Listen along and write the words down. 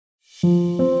Jacob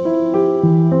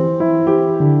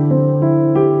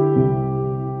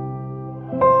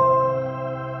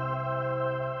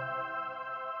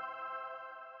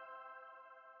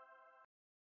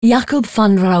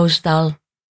van Ruysdael,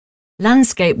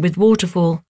 Landscape with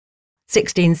Waterfall,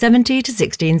 1670 to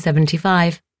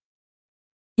 1675.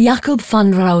 Jacob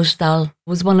van Ruysdael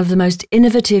was one of the most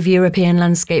innovative European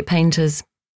landscape painters.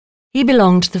 He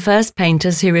belonged to the first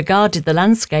painters who regarded the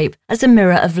landscape as a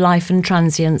mirror of life and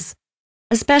transience.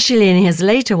 Especially in his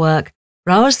later work,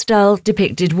 Ruysdael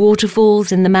depicted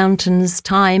waterfalls in the mountains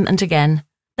time and again.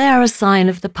 They are a sign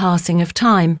of the passing of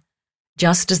time,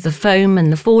 just as the foam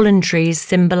and the fallen trees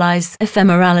symbolize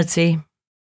ephemerality.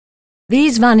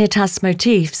 These vanitas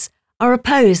motifs are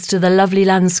opposed to the lovely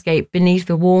landscape beneath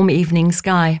the warm evening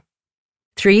sky.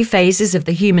 3 phases of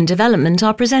the human development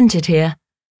are presented here.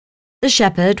 The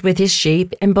shepherd with his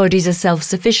sheep embodies a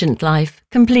self-sufficient life,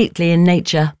 completely in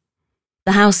nature.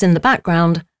 The house in the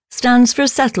background stands for a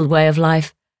settled way of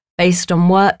life, based on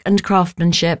work and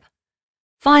craftsmanship.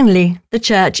 Finally, the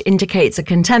church indicates a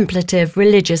contemplative,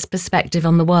 religious perspective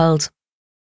on the world.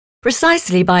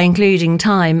 Precisely by including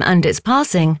time and its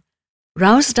passing,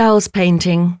 Ruysdael's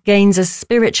painting gains a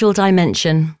spiritual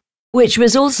dimension, which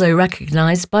was also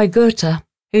recognized by Goethe,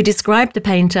 who described the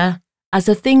painter as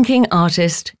a thinking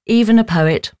artist, even a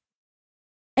poet.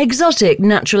 Exotic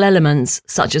natural elements,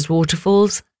 such as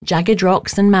waterfalls, jagged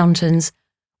rocks and mountains,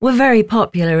 were very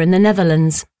popular in the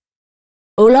Netherlands.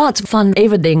 Olaert van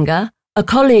Everdingen, a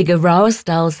colleague of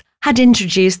Ruysdael's, had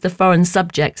introduced the foreign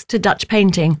subjects to Dutch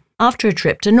painting after a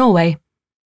trip to Norway.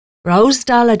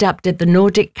 Ruysdael adapted the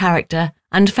Nordic character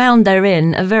and found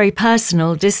therein a very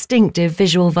personal, distinctive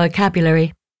visual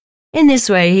vocabulary. In this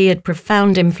way, he had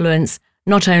profound influence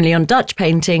not only on Dutch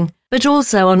painting, but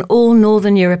also on all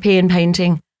Northern European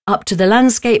painting, up to the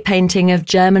landscape painting of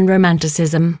German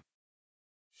Romanticism.